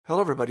Hello,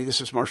 everybody. This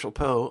is Marshall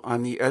Poe.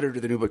 I'm the editor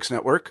of the New Books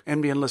Network.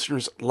 NBN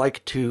listeners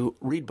like to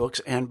read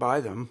books and buy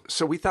them.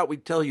 So we thought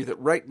we'd tell you that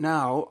right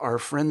now, our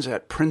friends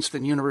at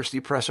Princeton University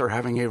Press are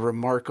having a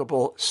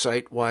remarkable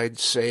site-wide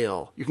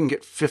sale. You can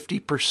get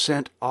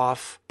 50%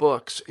 off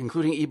books,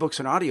 including ebooks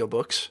and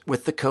audiobooks,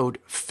 with the code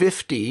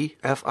 50,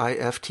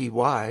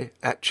 F-I-F-T-Y,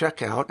 at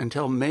checkout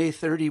until May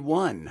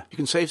 31. You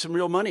can save some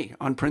real money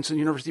on Princeton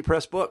University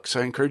Press books.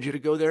 I encourage you to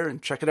go there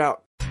and check it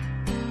out.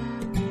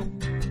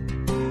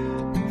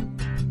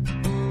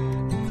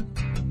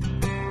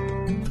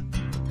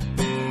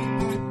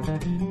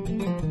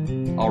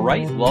 All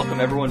right, welcome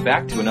everyone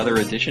back to another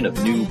edition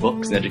of New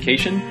Books in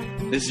Education.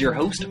 This is your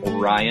host,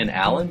 Ryan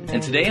Allen,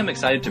 and today I'm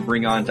excited to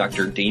bring on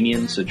Dr.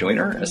 Damian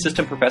Sojourner,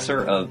 Assistant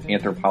Professor of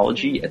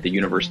Anthropology at the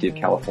University of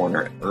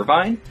California at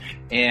Irvine,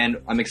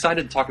 and I'm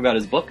excited to talk about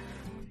his book,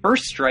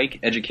 First Strike: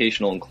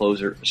 Educational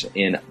Enclosures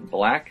in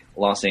Black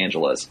Los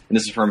Angeles, and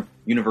this is from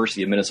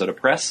University of Minnesota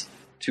Press,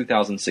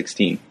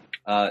 2016.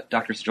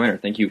 Dr. Sojourner,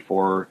 thank you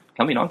for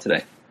coming on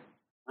today.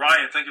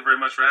 Ryan, thank you very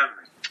much for having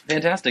me.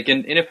 Fantastic.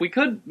 And if we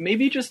could,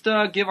 maybe just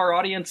give our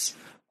audience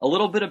a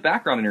little bit of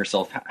background on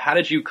yourself. How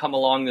did you come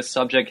along this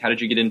subject? How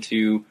did you get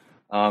into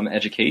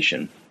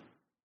education?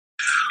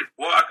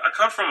 Well, I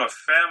come from a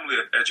family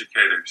of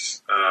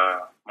educators.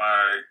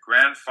 My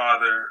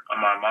grandfather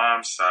on my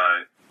mom's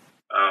side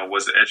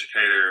was an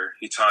educator.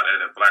 He taught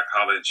at a black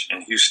college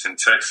in Houston,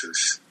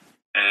 Texas.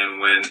 And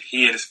when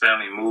he and his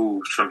family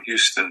moved from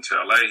Houston to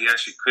LA, he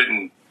actually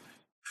couldn't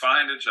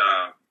find a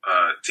job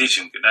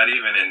teaching, not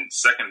even in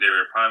secondary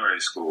or primary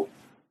school.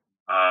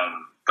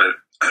 But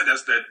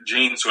that's that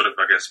gene sort of,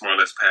 I guess, more or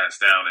less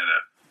passed down in a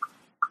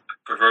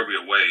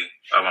proverbial way.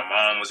 My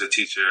mom was a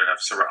teacher. I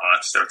have several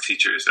aunts that are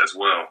teachers as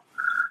well.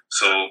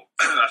 So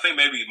I think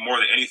maybe more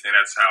than anything,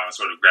 that's how I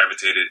sort of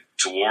gravitated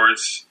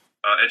towards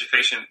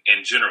education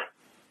in general.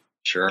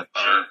 Sure.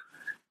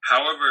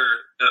 However,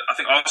 I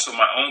think also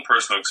my own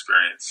personal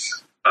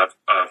experience of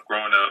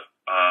growing up,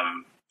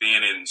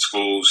 being in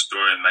schools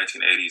during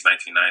 1980s,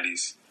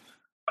 1990s,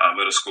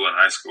 middle school and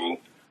high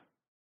school,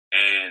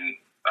 and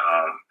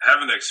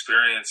having the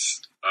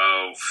experience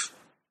of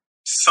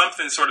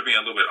something sort of being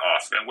a little bit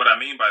off. And what I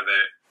mean by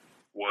that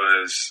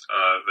was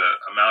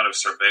the amount of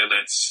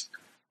surveillance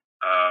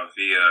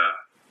via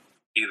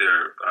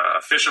either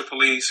official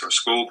police or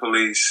school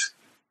police,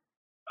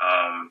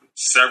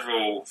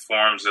 several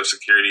forms of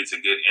security to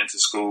get into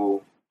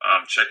school,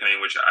 checking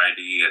in with your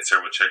ID at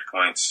several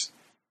checkpoints,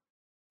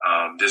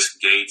 just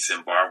gates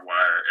and barbed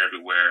wire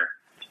everywhere.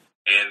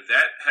 And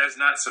that has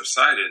not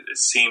subsided. It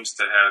seems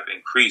to have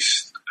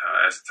increased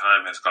as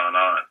time has gone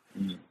on.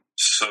 Mm-hmm.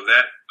 So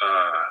that,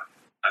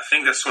 I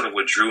think that's sort of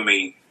what drew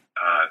me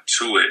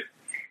to it.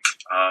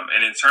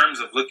 And in terms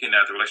of looking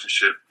at the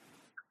relationship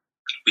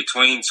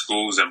between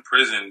schools and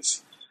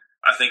prisons,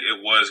 I think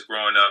it was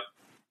growing up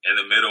in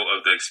the middle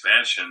of the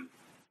expansion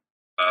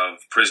of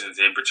prisons,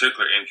 in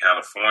particular in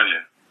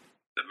California,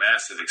 the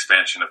massive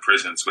expansion of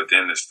prisons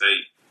within the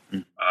state,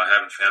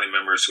 having family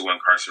members who were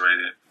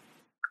incarcerated.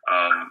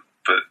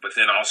 But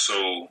then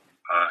also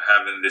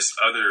having this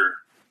other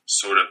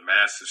sort of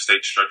massive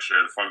state structure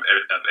in the form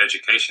of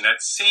education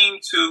that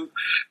seemed to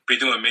be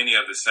doing many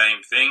of the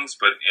same things,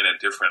 but in a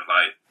different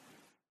light.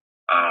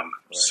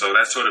 So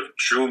that sort of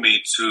drew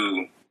me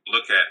to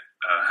look at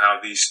how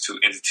these two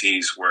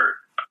entities were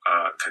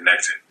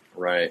connected.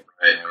 Right.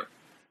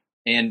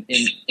 And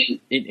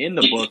in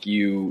the book,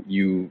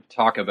 you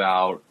talk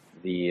about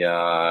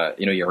the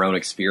your own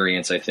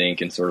experience, I think,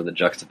 and sort of the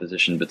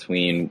juxtaposition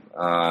between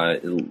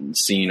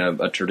seeing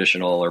a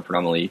traditional or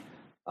predominantly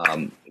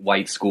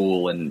white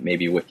school and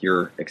maybe with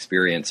your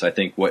experience. I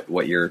think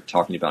what you're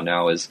talking about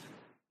now is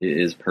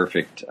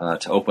perfect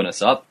to open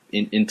us up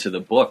into the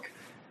book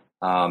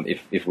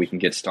if we can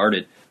get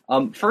started.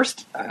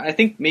 First, I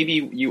think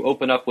maybe you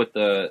open up with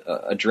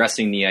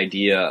addressing the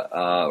idea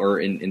or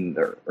in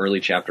the early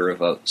chapter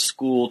of a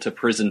school to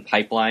prison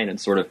pipeline,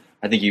 and sort of,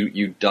 I think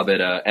you dub it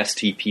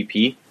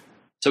STPP.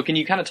 So can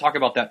you kind of talk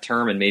about that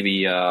term and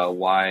maybe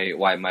why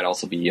it might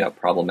also be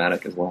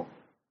problematic as well?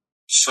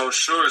 So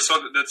sure. So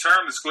the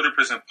term the school to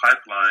prison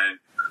pipeline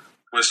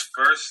was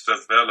first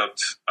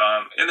developed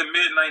in the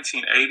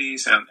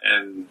mid-1980s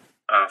and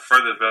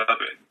further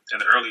developed in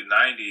the early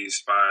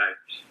 90s by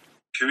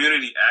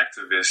community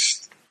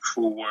activists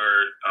who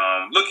were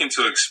looking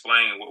to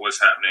explain what was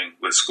happening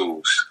with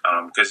schools,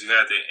 because you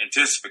had the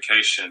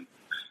intensification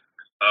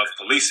of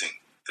policing,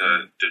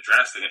 the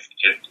drastic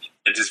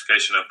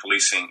intensification of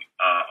policing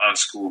on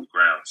school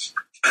grounds.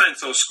 And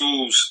so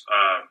schools,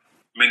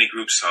 many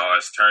groups saw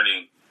as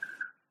turning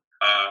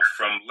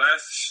from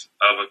less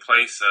of a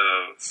place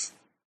of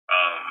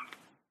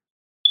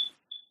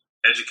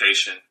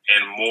education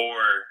and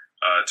more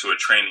to a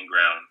training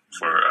ground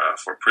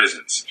for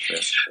prisons. Sure.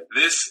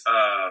 This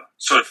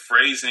sort of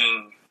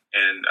phrasing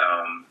and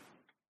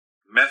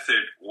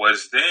method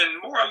was then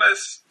more or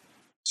less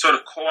sort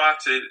of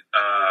co-opted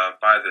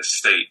by the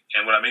state.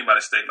 And what I mean by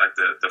the state, like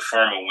the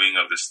formal wing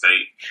of the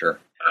state, sure,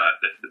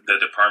 the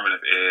Department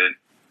of Ed,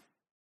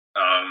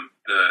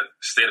 The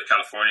state of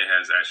California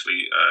has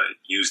actually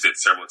used it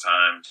several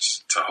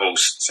times to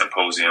host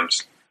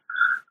symposiums,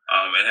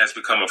 and has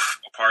become a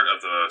part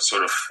of the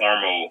sort of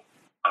formal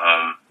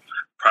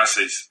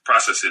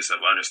processes of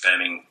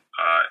understanding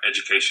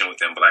education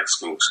within Black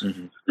schools.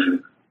 Mm-hmm.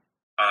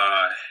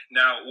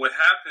 Now, what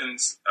happened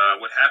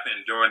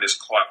during this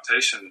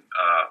co-optation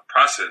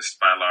process,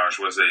 by and large,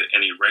 was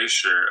an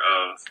erasure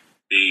of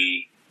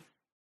the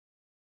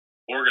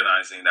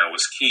organizing that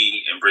was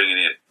key in bringing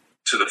it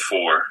to the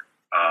fore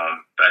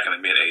back in the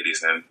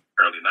mid-'80s and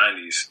early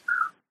 '90s,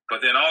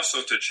 but then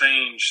also to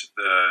change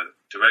the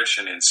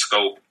direction and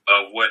scope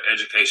of what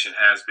education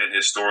has been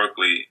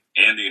historically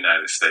in the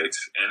United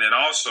States, and then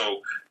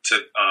also to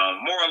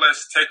more or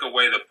less take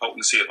away the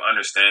potency of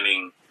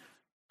understanding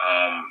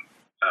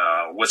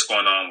what's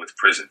going on with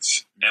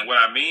prisons. And what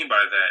I mean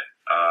by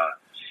that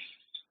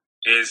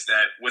is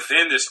that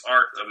within this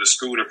arc of the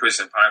school to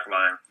prison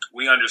pipeline,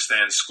 we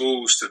understand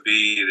schools to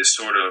be this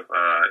sort of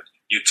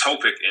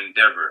utopic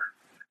endeavor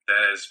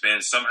that has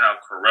been somehow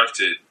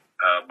corrupted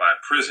by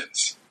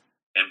prisons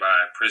and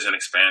by prison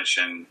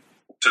expansion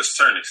to a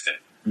certain extent.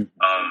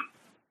 Mm-hmm.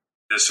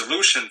 The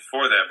solution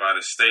for that by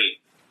the state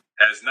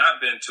has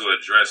not been to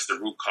address the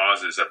root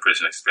causes of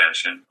prison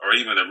expansion or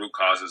even the root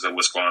causes of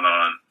what's going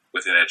on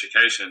within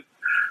education,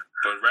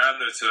 but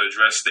rather to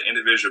address the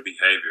individual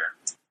behavior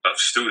of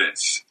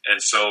students.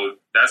 And so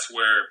that's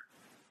where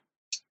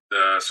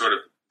the sort of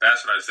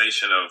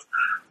bastardization of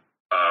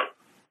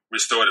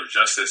restorative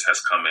justice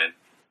has come in,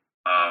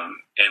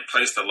 and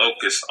placed the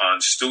locus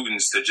on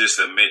students to just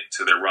admit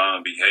to their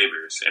wrong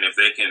behaviors. And if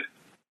they can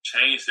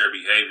change their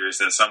behaviors,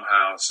 then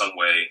somehow, some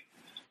way,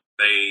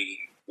 they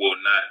will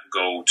not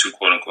go to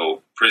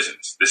quote-unquote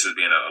prisons. This is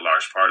being a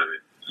large part of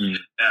it. Mm.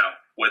 Now,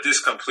 what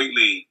this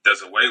completely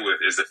does away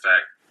with is the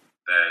fact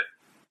that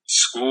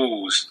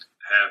schools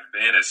have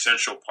been a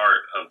central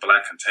part of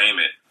Black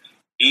containment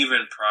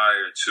even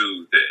prior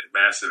to the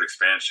massive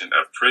expansion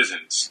of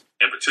prisons,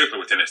 in particular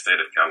within the state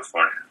of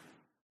California.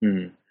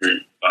 Mm-hmm.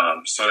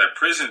 So that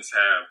prisons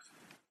have,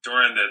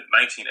 during the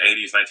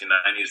 1980s,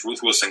 1990s,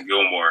 Ruth Wilson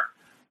Gilmore,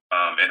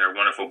 in her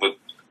wonderful book,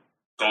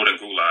 Golden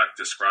Gulag,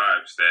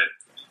 describes that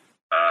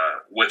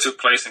what took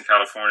place in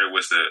California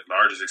was the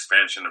largest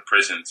expansion of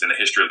prisons in the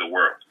history of the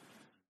world.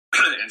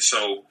 And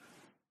so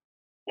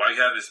while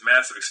you have this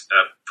massive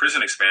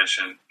prison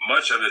expansion,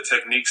 much of the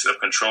techniques of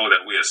control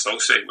that we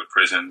associate with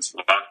prisons,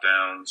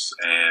 lockdowns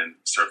and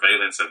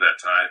surveillance of that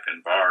type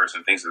and bars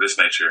and things of this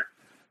nature,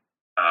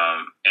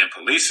 and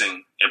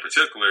policing in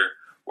particular,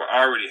 were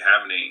already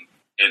happening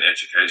in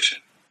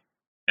education.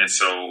 And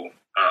so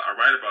I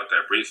write about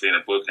that briefly in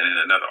a book and in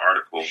another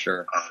article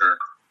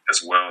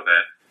as well,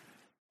 that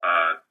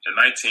in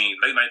late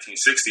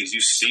 1960s,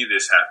 you see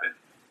this happen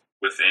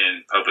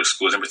within public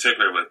schools, in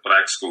particular with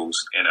Black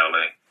schools in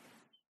LA.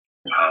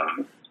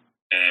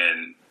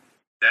 And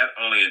that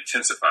only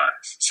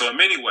intensifies. So in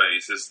many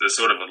ways, it's the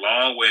sort of a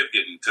long way of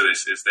getting to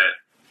this is that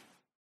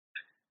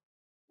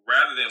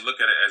rather than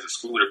look at it as a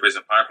school to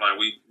prison pipeline,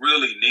 we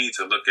really need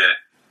to look at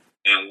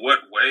in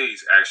what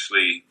ways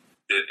actually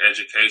did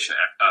education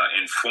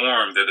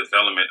inform the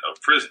development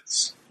of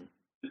prisons.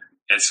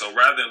 And so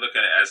rather than looking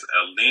at it as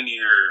a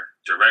linear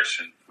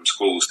direction from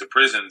schools to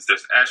prisons,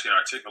 there's actually an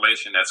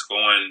articulation that's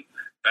going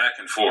back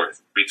and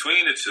forth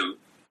between the two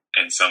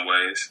in some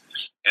ways.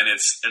 And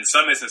it's, in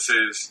some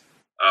instances,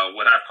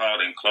 what I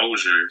called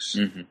enclosures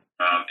in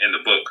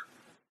the book,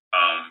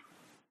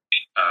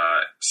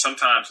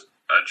 sometimes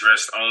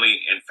addressed only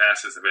in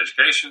facets of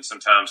education,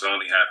 sometimes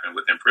only happened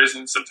within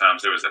prisons,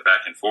 sometimes there was a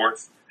back and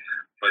forth.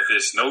 But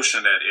this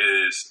notion that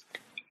it is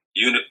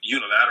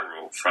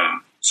unilateral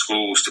from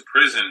schools to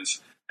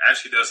prisons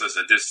actually does us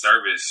a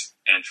disservice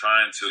in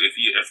trying to,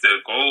 if the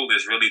goal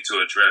is really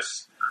to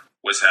address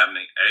what's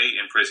happening,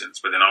 in prisons,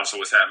 but then also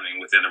what's happening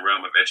within the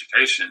realm of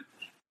education,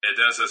 it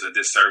does us a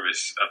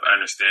disservice of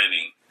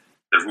understanding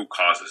the root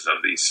causes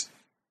of these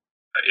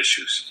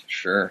issues.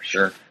 Sure.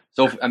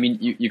 So, I mean,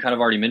 you kind of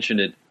already mentioned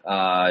it,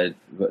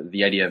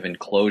 the idea of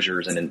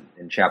enclosures, and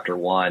in chapter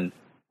 1,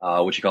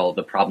 which you call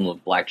the problem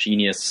of Black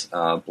genius,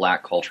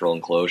 Black cultural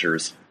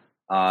enclosures.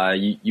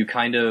 You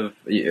kind of,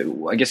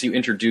 I guess you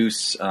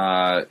introduce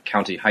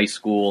County High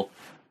School.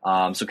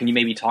 So can you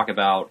maybe talk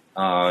about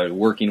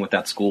working with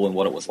that school and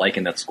what it was like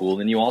in that school?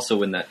 And you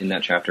also in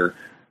that chapter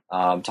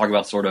talk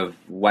about sort of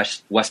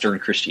Western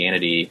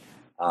Christianity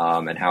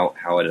and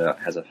how it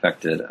has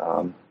affected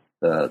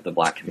the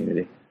Black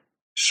community.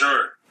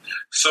 Sure.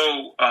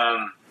 So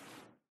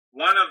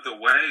one of the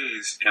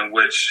ways in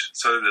which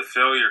sort of the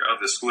failure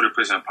of the school to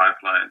prison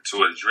pipeline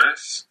to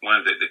address one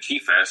of the key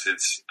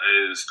facets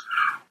is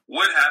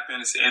what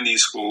happens in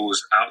these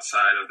schools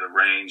outside of the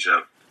range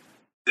of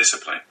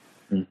discipline.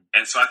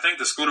 And so I think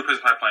the school to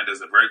prison pipeline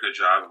does a very good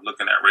job of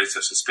looking at rates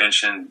of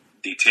suspension,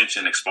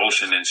 detention,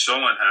 expulsion, and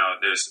showing how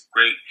there's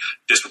great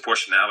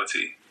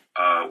disproportionality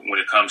when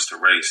it comes to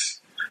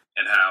race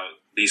and how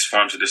these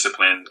forms of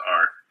discipline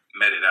are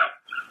meted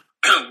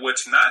out.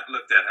 What's not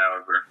looked at,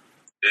 however,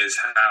 is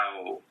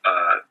how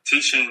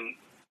teaching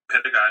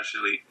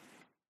pedagogically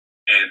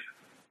and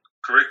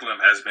curriculum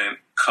has been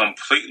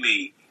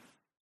completely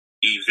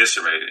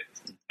eviscerated.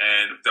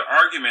 And the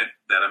argument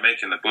that I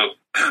make in the book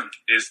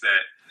is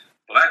that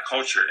Black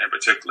culture in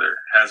particular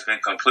has been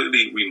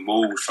completely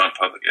removed from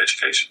public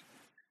education.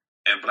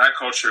 And Black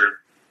culture,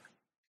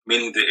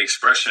 meaning the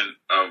expression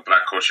of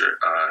Black culture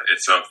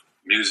itself,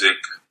 music,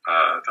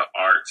 the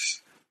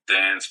arts,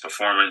 dance,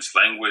 performance,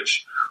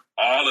 language,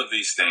 all of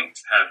these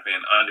things have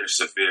been under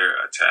severe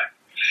attack.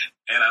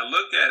 And I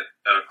look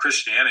at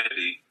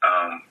Christianity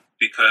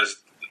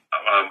because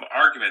the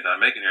argument that I'm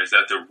making here is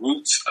that the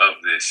roots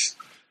of this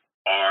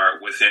are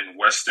within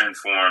Western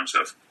forms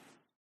of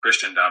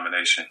Christian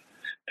domination.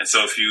 And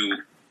so if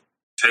you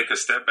take a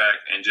step back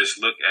and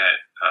just look at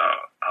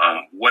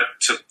what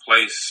took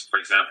place, for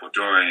example,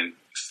 during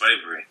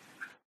slavery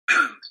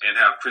and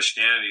how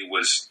Christianity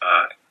was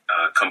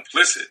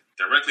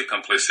directly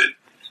complicit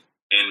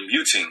in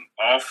muting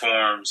all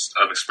forms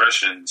of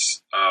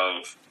expressions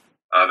of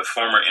the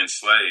former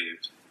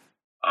enslaved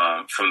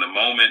from the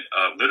moment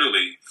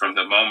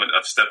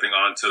of stepping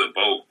onto the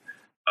boat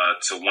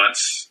to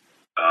once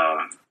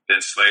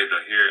enslaved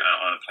or here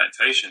on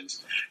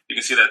plantations. You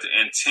can see that the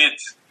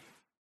intent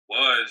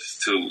was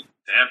to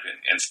dampen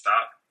and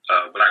stop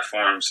Black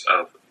forms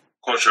of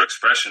cultural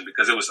expression,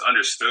 because it was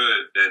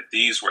understood that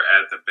these were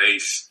at the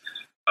base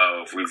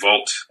of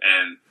revolt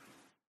and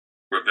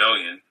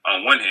rebellion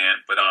on one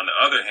hand, but on the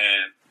other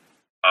hand,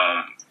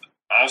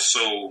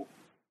 also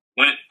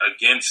went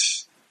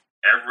against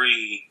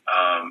every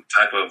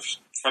type of,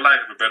 for lack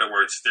of a better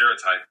word,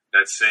 stereotype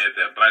that said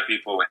that Black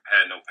people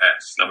had no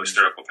past, no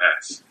historical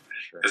past.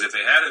 Because if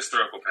they had a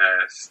historical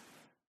past,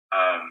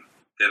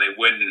 then they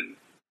wouldn't.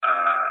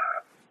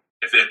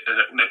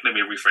 Let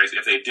me rephrase.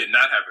 If they did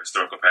not have a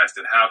historical past,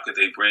 then how could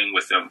they bring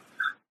with them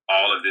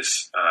all of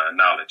this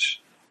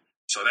knowledge?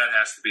 So that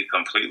has to be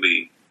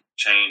completely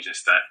changed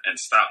and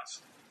stopped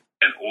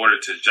in order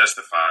to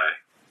justify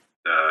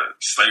the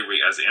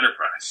slavery as an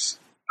enterprise,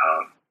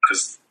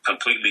 because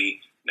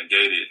completely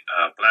negated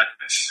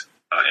Blackness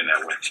in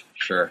that way.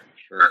 Sure.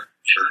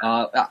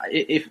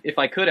 If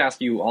I could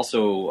ask you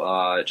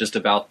also just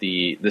about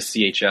the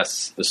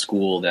CHS, the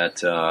school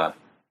that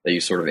you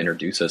sort of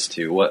introduce us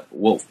to,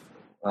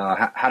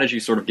 how did you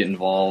sort of get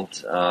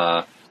involved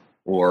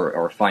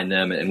or find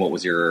them, and what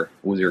was your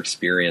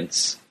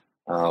experience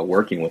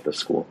working with the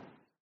school?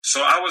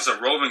 So I was a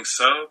roving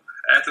sub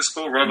at the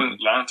school,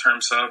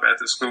 long-term sub at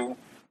the school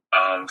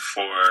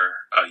for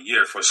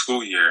a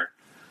school year.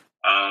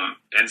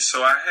 And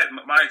so I had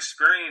my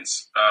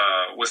experience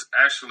was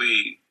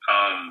actually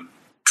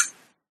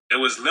it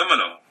was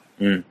liminal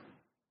in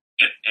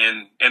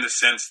the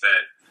sense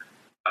that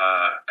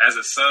as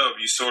a sub,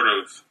 you sort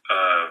of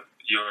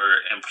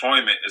your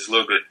employment is a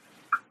little bit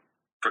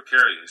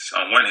precarious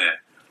on one hand.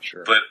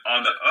 Sure. But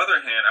on the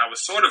other hand, I was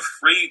sort of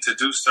free to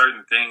do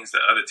certain things that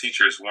other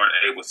teachers weren't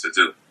able to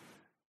do,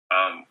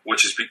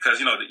 which is because,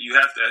 you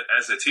have to,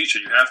 as a teacher,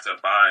 you have to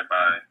abide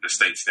by the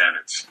state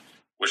standards,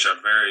 which are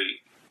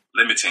very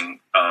limiting,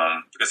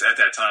 because at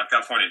that time,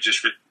 California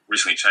just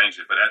recently changed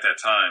it, but at that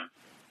time,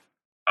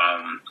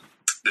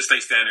 the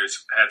state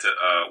standards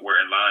were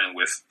in line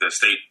with the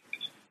state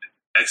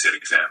exit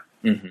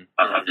exam,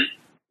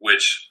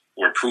 which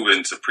were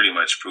proven to pretty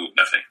much prove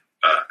nothing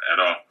at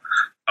all.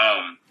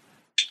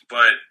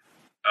 But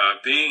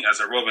being as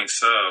a roving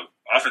sub,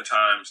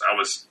 oftentimes I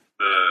was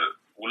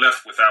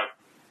left without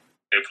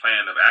a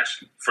plan of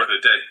action for the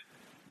day.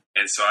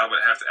 And so I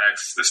would have to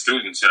ask the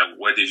students,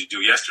 what did you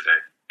do yesterday?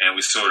 And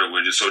we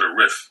would just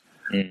riff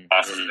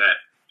off of that.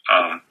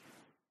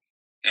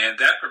 And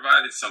that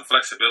provided some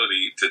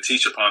flexibility to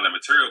teach upon the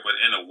material, but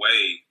in a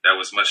way that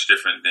was much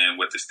different than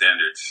what the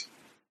standards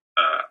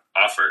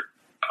offered.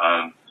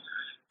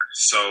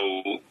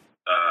 So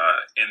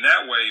in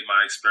that way,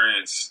 my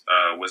experience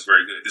was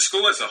very good. The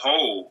school as a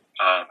whole,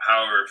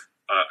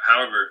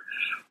 however,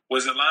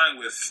 was in line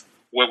with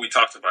what we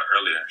talked about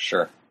earlier.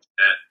 Sure.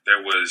 That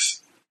there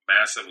was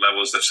massive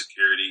levels of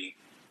security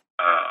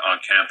on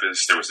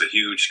campus. There was a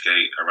huge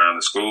gate around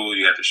the school.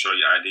 You had to show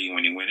your ID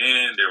when you went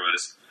in. There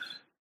was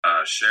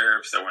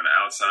sheriffs that were on the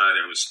outside.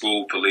 There was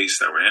school police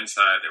that were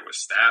inside. There was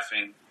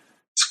staffing,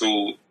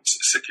 school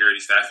security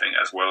staffing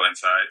as well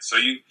inside.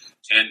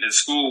 And the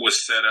school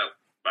was set up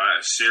by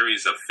a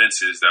series of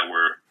fences that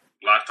were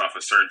blocked off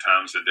at certain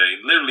times of the day,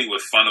 literally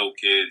would funnel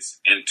kids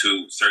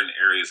into certain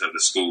areas of the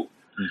school.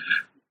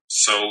 Mm-hmm.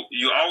 So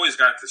you always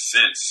got the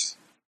sense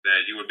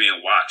that you were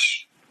being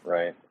watched.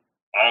 Right.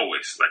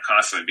 Always,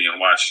 constantly being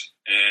watched.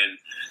 And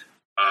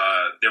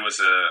there was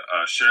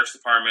a sheriff's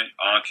department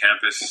on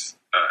campus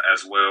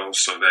as well,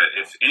 so that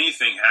if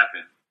anything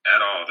happened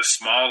at all, the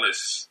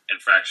smallest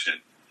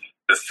infraction,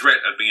 the threat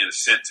of being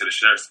sent to the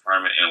sheriff's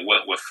department and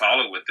what would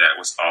follow with that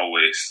was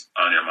always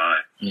on your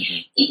mind.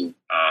 Mm-hmm.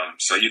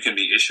 So you can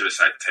be issued a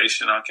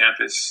citation on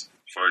campus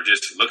for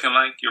just looking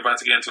like you're about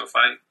to get into a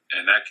fight,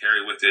 and that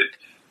carry with it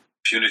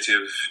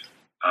punitive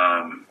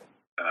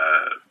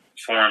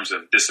forms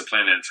of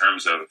discipline in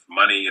terms of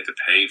money you have to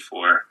pay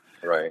for,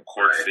 right,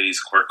 court fees,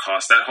 court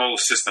costs. That whole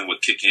system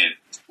would kick in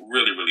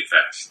really, really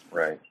fast.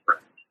 Right.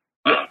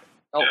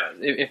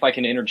 If I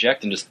can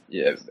interject and just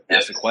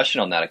ask a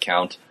question on that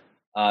account,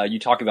 you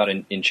talk about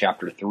in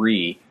Chapter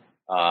 3,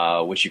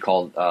 which you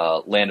called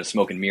Land of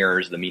Smoke and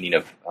Mirrors, the meaning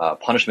of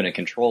punishment and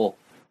control.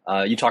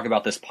 You talk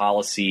about this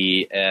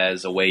policy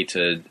as a way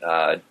to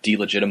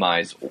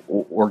delegitimize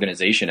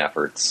organization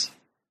efforts.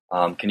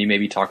 Can you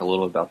maybe talk a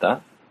little bit about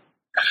that?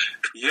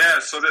 Yeah,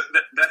 so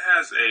that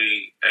has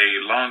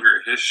a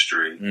longer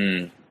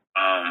history,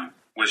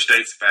 which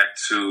dates back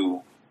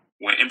to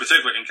when, in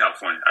particular in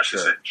California, I should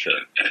say,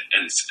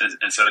 in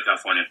Southern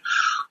California,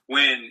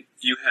 when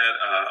you had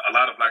a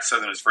lot of Black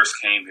Southerners first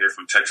came here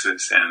from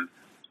Texas and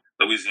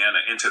Louisiana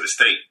into the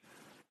state.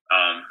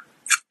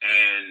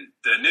 And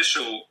the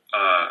initial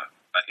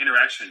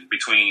interaction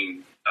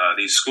between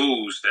these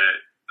schools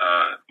that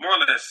more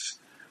or less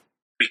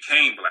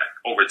became Black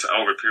over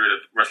a period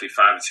of roughly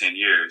 5 to 10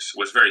 years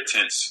was very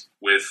tense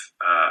with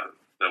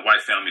the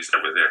white families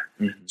that were there.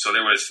 Mm-hmm. So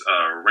there was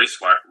race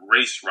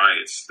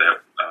riots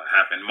that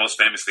happened, most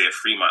famously at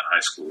Fremont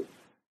High School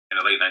in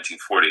the late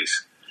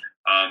 1940s.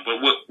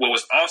 But what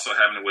was also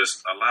happening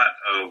was a lot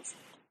of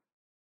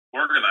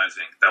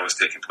organizing that was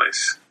taking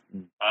place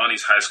on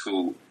these high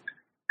school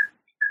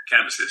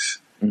campuses,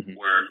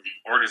 where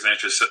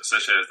organizations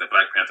such as the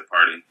Black Panther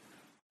Party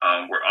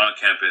were on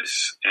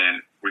campus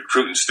and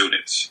recruiting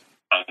students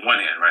on one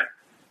hand, right?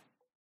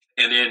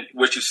 And then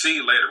what you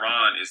see later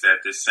on is that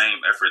this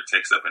same effort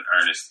takes up in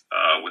earnest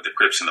with the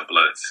Crips and the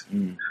Bloods.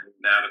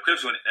 Now, the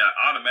Crips,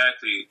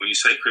 automatically, when you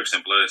say Crips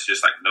and Bloods,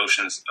 just like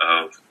notions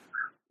of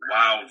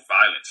wild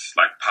violence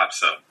like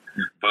pops up.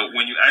 But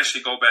when you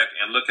actually go back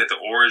and look at the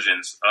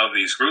origins of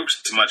these groups,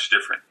 it's much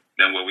different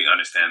than what we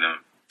understand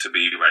them to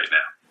be right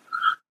now.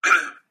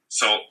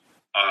 So,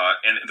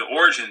 and the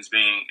origins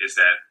being is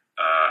that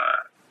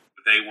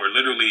they were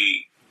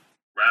literally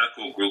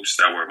radical groups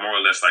that were more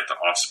or less like the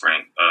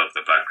offspring of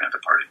the Black Panther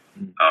Party,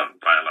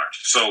 by and large.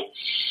 So,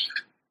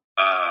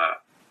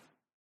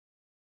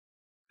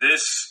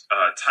 this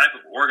type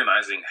of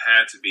organizing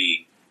had to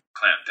be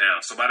clamped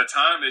down. So by the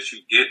time that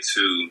you get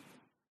to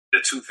the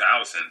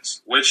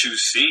 2000s, what you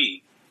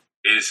see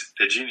is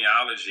the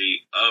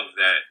genealogy of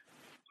that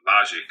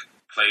logic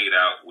played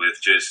out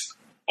with just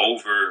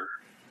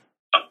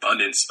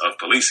overabundance of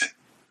policing,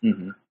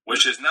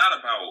 which is not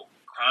about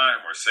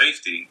crime or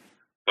safety,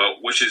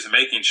 but which is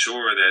making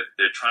sure that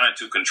they're trying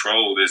to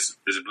control this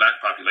Black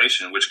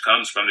population, which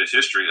comes from this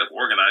history of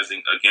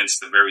organizing against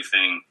the very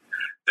thing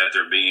that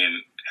they're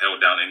being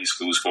held down in these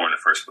schools for in the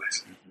first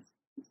place.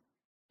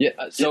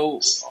 Yeah.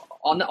 So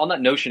on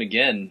that notion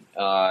again,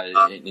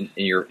 in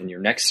your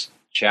next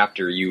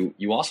chapter,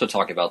 you also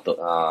talk about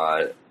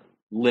the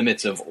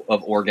limits of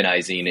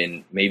organizing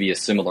in maybe a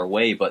similar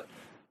way, but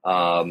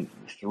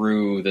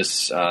through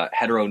this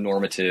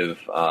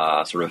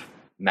heteronormative sort of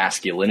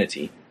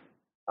masculinity.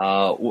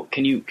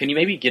 Can you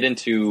maybe get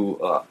into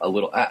a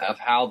little of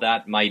how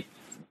that might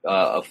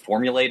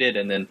formulated,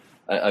 and then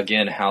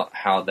again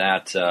how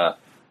that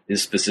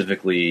is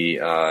specifically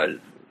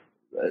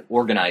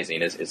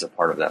organizing is a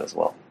part of that as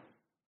well?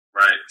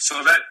 Right.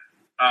 So that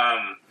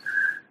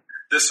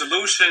the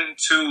solution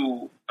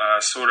to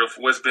sort of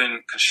what's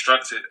been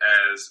constructed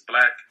as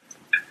Black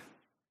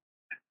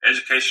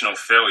educational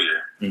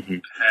failure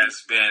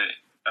has been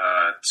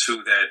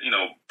to that,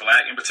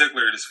 Black in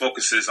particular, this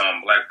focuses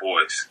on Black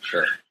boys.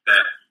 Sure.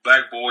 That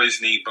Black boys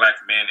need Black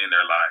men in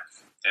their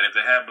life. And if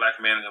they have Black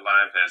men in their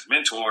life as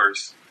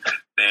mentors,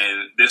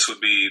 then this would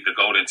be the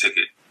golden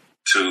ticket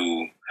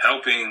to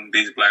helping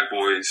these Black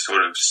boys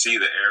sort of see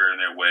the error in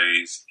their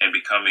ways and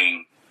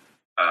becoming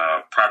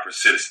proper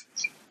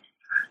citizens.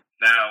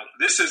 Now,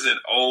 this is an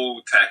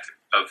old tactic,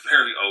 a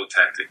very old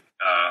tactic.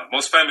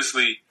 Most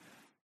famously,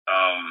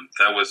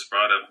 that was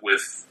brought up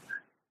with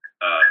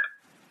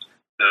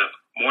the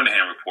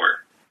Moynihan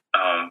Report.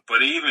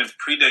 But it even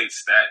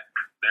predates that.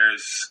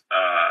 There's,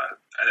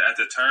 at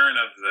the turn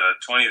of the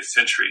 20th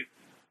century,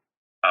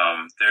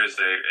 there's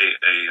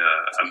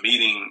a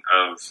meeting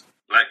of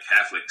Black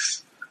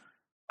Catholics,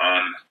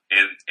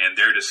 and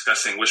they're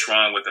discussing what's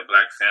wrong with the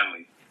Black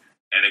family.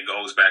 And it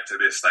goes back to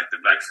this, like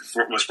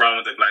what's wrong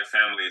with the Black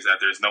family is that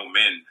there's no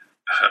men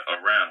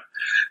around.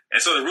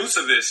 And so the roots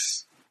of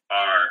this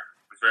are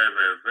very,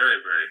 very, very,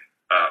 very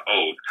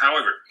old.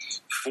 However,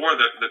 for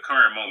the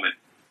current moment,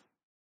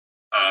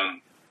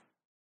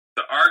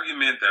 the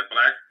argument that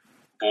Black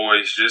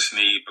boys just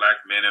need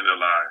Black men in their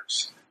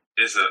lives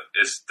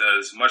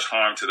does much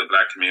harm to the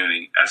Black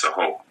community as a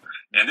whole.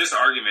 And this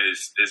argument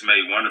is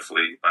made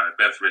wonderfully by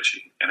Beth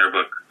Ritchie in her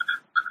book,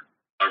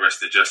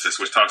 Arrested Justice,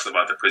 which talks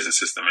about the prison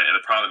system and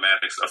the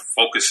problematics of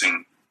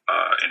focusing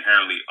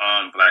inherently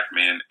on Black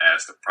men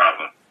as the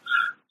problem,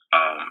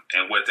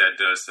 and what that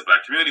does to the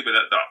Black community, but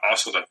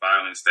also the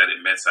violence that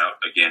it metes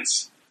out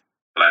against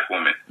Black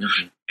women.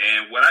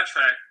 And what I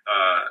track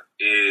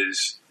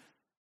is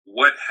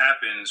what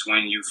happens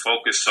when you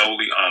focus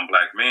solely on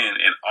Black men,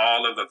 and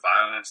all of the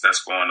violence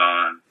that's going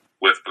on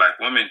with Black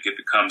women, it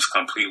becomes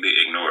completely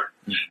ignored.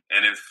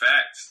 And in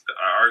fact,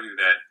 I argue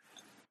that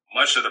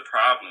much of the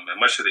problem and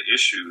much of the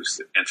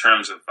issues in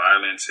terms of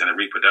violence and the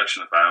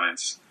reproduction of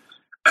violence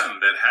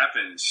that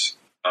happens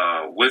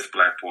with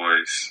Black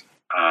boys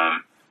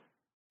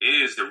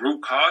is the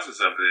root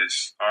causes of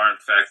this are in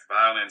fact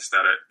violence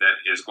that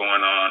is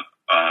going on,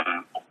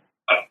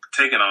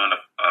 taken on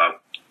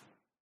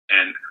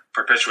and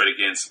perpetuated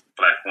against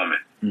Black women.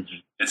 Mm-hmm.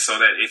 And so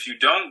that if you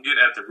don't get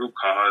at the root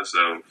cause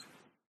of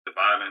the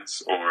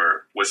violence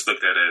or what's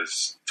looked at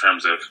as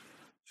terms of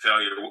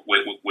failure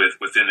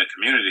within the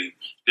community,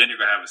 then you're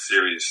going to have a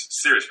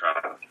serious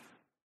problem.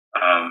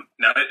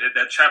 Now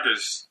that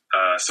chapter's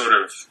sort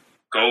of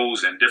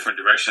goes in different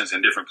directions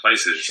in different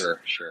places. Sure.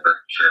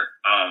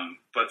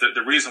 But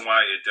the reason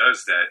why it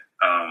does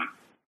that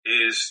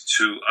is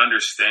to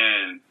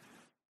understand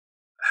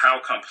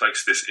how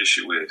complex this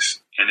issue is,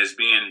 and it's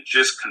being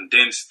just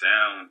condensed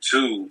down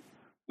to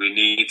we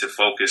need to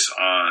focus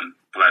on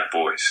Black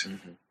boys,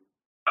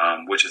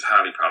 which is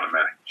highly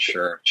problematic.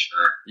 Sure.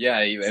 Yeah,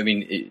 I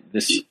mean,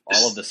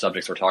 all of the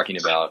subjects we're talking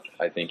about,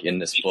 I think, in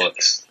this book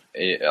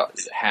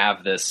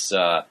have this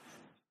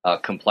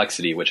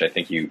complexity, which I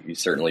think you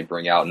certainly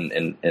bring out.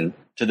 And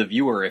to the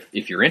viewer,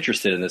 if you're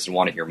interested in this and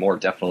want to hear more,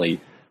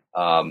 definitely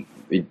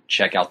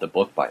check out the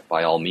book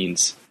by all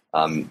means.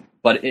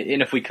 But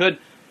if we could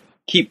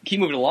keep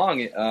moving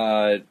along,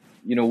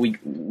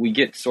 we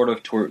get sort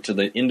of to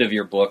the end of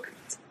your book,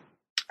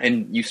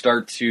 and you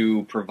start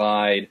to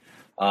provide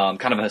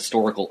kind of a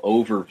historical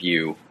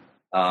overview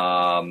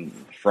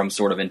from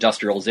sort of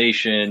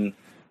industrialization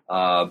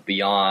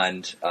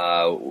beyond,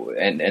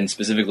 and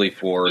specifically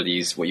for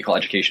these what you call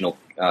educational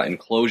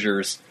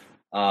enclosures,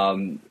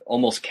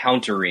 almost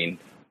countering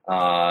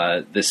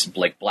this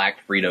like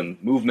Black freedom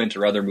movement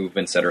or other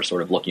movements that are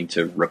sort of looking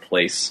to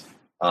replace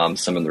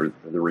some of the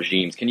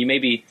regimes. Can you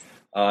maybe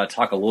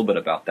talk a little bit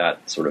about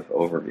that sort of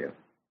overview?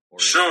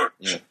 Sure.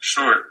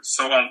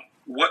 So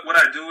what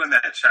I do in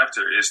that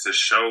chapter is to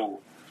show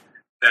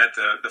that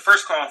the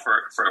first call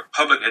for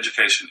public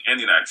education in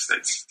the United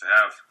States to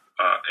have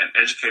an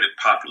educated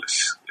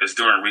populace is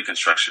during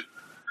Reconstruction.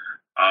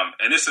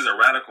 And this is a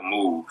radical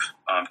move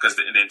because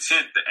the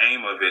intent, the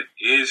aim of it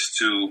is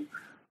to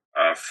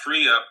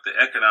free up the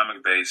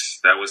economic base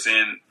that was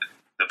in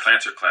the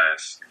planter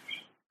class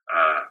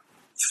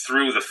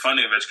through the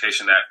funding of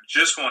education that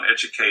just won't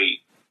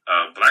educate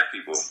Black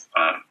people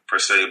per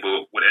se,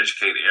 but would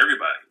educate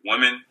everybody,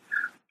 women,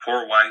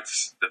 poor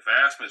whites, the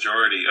vast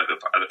majority of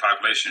the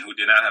population who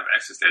did not have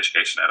access to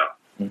education at all.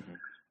 Mm-hmm.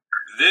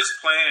 This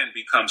plan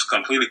becomes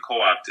completely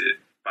co-opted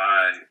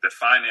by the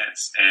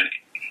finance and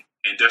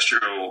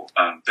industrial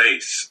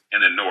base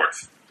in the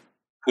North,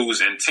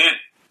 whose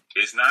intent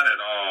is not at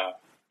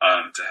all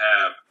to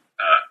have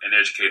an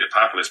educated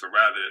populace, but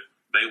rather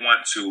they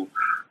want to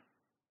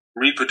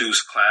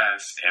reproduce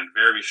class in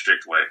very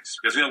strict ways.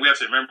 Because we have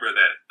to remember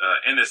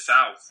that in the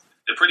South,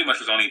 there pretty much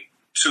was only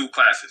two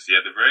classes. You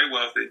had the very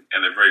wealthy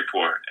and the very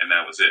poor, and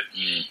that was it.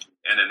 Mm.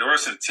 And the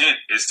North's intent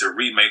is to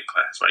remake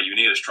class, right? You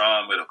need a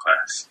strong middle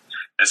class.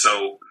 And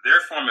so their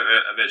form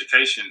of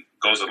education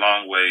goes a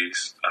long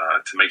ways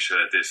to make sure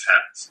that this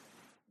happens.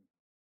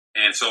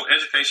 And so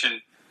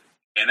education,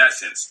 in that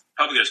sense,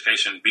 public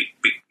education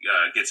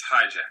gets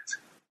hijacked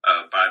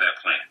by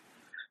that plan.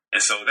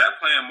 And so that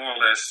plan more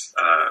or less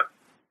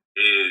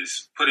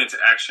is put into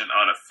action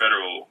on a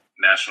federal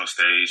national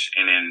stage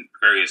and in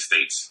various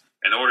states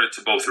in order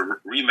to both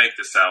remake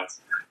the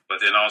South, but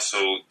then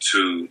also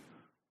to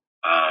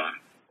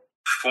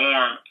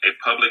form a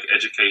public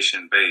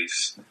education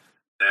base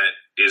that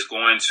is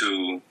going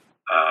to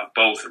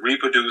both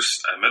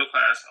reproduce a middle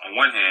class on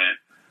one hand,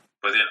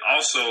 but then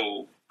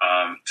also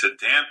to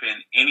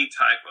dampen any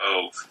type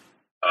of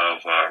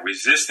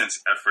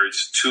resistance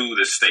efforts to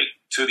the state,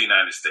 to the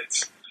United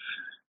States.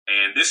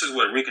 And this is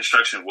what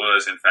Reconstruction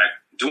was, in fact,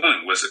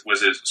 doing, was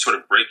it sort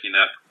of breaking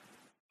up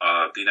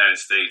the United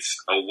States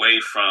away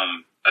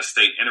from a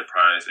state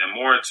enterprise and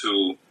more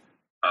to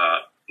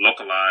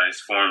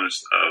localized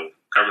forms of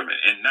government,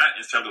 and not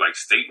in terms of like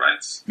state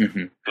rights,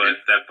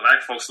 but that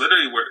Black folks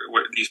literally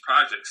were these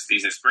projects,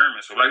 these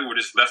experiments, where Black people were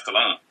just left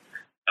alone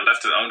and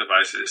left to their own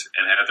devices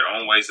and had their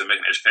own ways of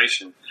making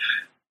education.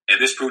 And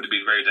this proved to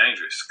be very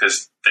dangerous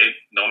because they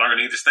no longer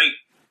need the state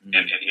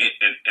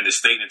and the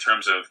state in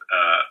terms of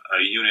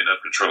a unit of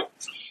control.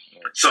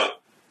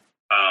 So,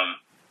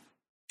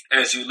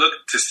 as you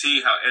look to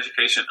see how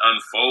education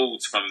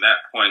unfolds from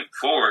that point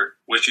forward,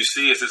 what you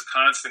see is this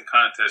constant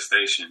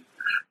contestation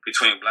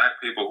between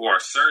Black people who are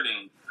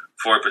searching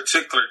for a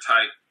particular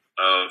type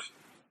of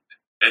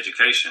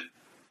education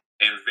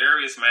and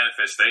various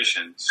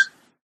manifestations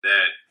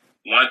that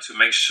want to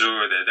make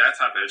sure that that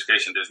type of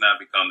education does not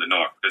become the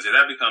norm. Because if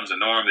that becomes the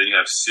norm, then you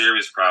have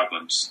serious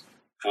problems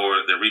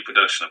for the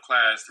reproduction of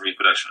class, the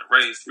reproduction of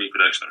race, the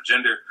reproduction of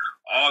gender,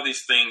 all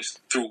these things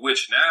through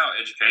which now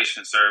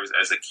education serves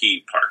as a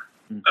key part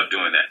of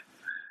doing that.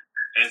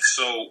 And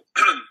so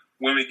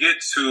when we get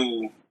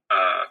to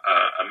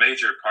a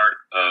major part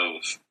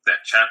of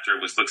that chapter,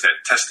 which looks at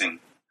testing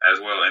as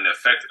well and the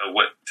effect of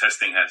what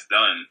testing has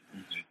done,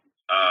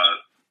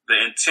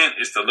 the intent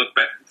is to look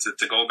back,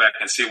 to go back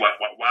and see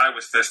why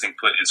was testing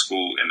put in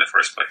school in the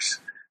first place.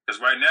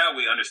 Because right now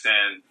we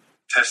understand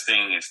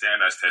testing and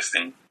standardized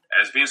testing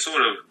as being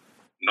sort of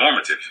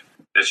normative,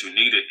 that you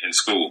needed in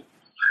school,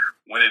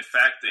 when in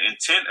fact the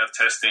intent of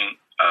testing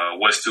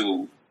was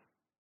to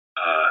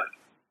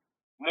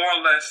more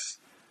or less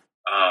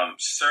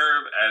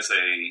serve as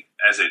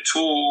a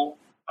tool.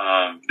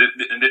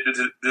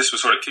 This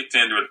was sort of kicked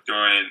in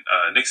during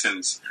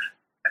Nixon's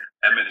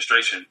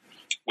administration,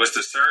 was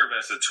to serve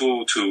as a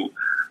tool to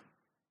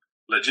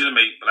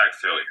legitimate black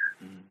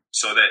failure.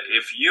 So that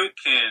if you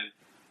can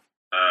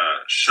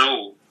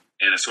show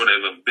in a sort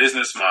of a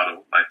business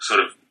model, like sort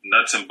of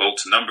nuts and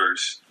bolts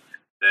numbers,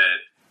 that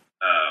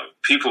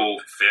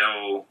people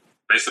fail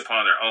based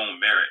upon their own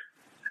merit,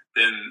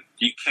 then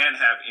you can't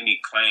have any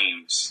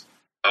claims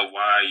of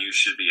why you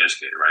should be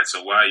educated, right?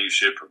 So why you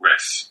should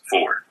progress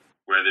forward,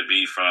 whether it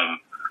be from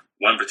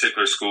one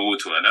particular school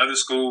to another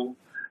school,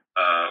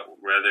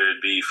 whether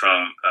it be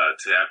from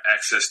to have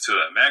access to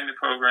a magnet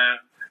program,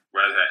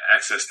 whether have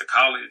access to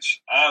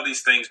college. All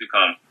these things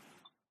become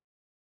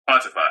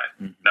quantified.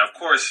 Mm-hmm. Now, of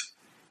course,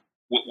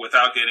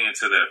 without getting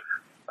into the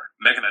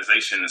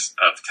mechanizations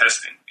of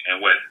testing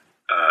and what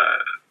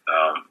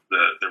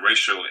the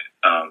racial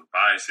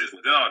biases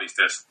within all these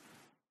tests,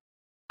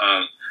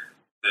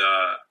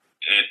 the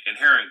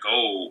inherent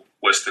goal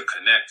was to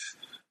connect.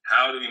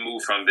 How do we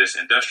move from this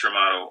industrial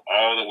model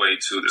all the way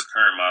to this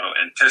current model?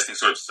 And testing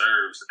sort of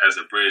serves as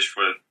a bridge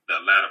for the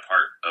latter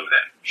part of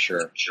that.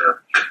 Sure.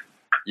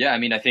 Yeah, I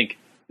mean, I think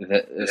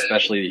that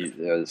especially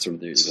sort of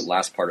the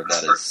last part of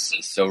that is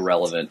so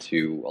relevant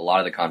to a lot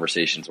of the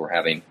conversations we're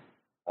having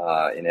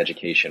in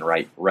education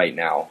right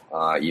now,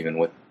 even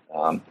with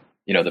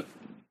the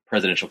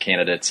presidential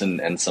candidates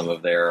and some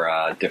of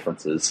their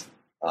differences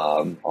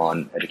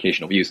on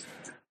educational views.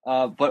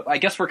 But I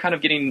guess we're kind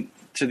of getting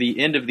to the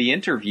end of the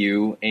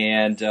interview,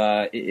 and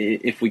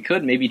if we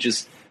could maybe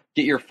just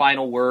get your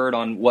final word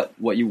on what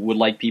you would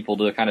like people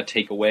to kind of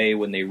take away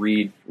when they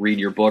read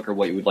your book, or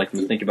what you would like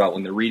them to think about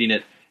when they're reading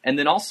it. And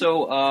then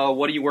also,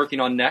 what are you working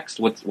on next?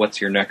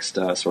 What's your next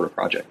sort of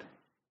project?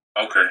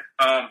 Okay.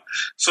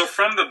 So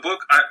from the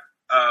book, I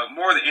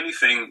more than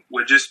anything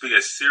would just be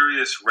a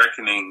serious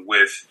reckoning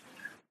with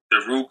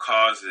the root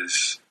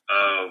causes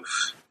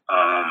of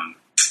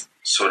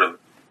sort of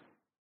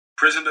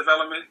prison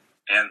development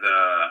and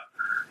the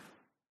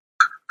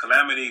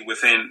calamity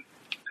within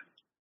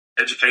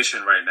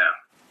education right now,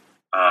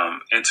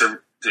 and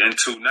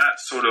to not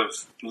sort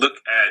of look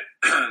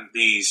at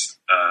these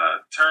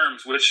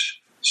terms which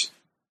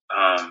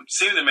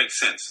seem to make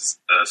sense,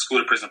 school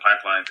to prison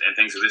pipelines and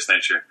things of this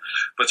nature,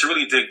 but to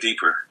really dig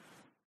deeper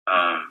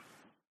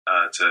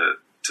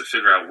to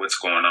figure out what's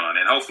going on.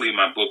 And hopefully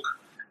my book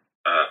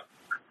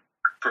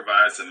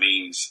provides the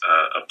means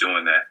of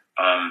doing that.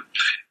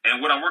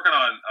 And what I'm working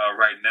on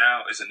right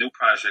now is a new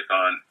project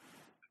on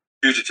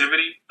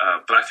fugitivity,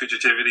 black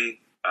fugitivity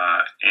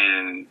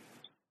in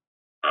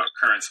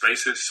current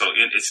spaces. So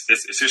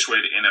it's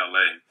situated in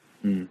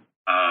LA.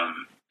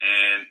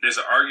 And there's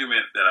an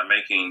argument that I'm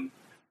making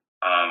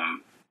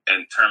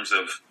in terms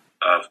of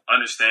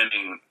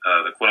understanding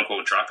the quote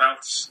unquote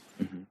dropouts,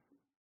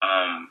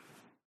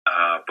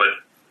 but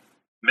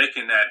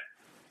making that,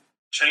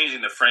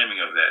 changing the framing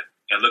of that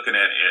and looking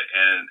at it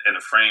in the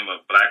frame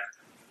of black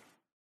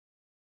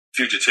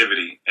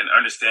fugitivity and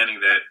understanding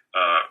that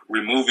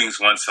removing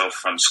oneself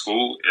from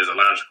school is a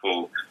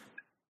logical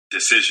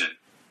decision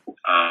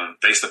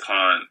based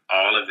upon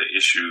all of the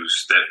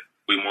issues that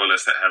we more or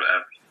less have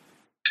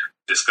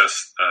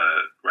discussed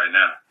right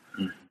now.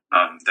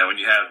 That when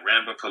you have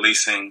rampant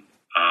policing,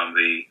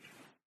 the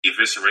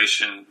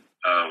evisceration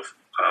of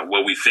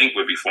what we think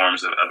would be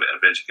forms of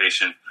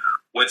education,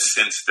 what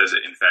sense does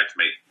it in fact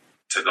make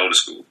to go to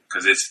school?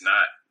 Because it's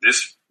not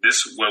this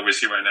what we're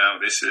seeing right now.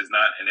 This is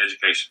not an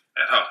education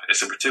at all.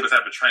 It's a particular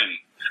type of training,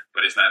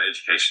 but it's not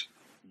education.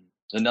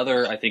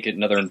 Another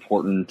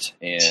important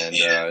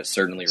and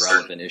certainly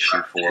relevant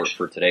issue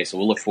for today. So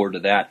we'll look forward to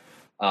that.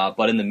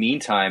 But in the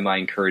meantime, I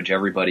encourage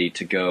everybody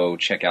to go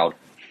check out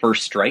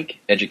First Strike,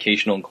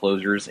 Educational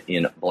Enclosures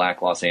in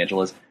Black Los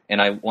Angeles.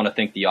 And I want to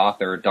thank the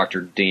author,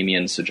 Dr.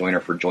 Damian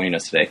Sojourner, for joining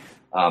us today.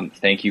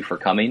 Thank you for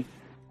coming.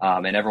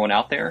 And everyone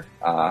out there,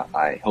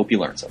 I hope you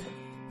learned something.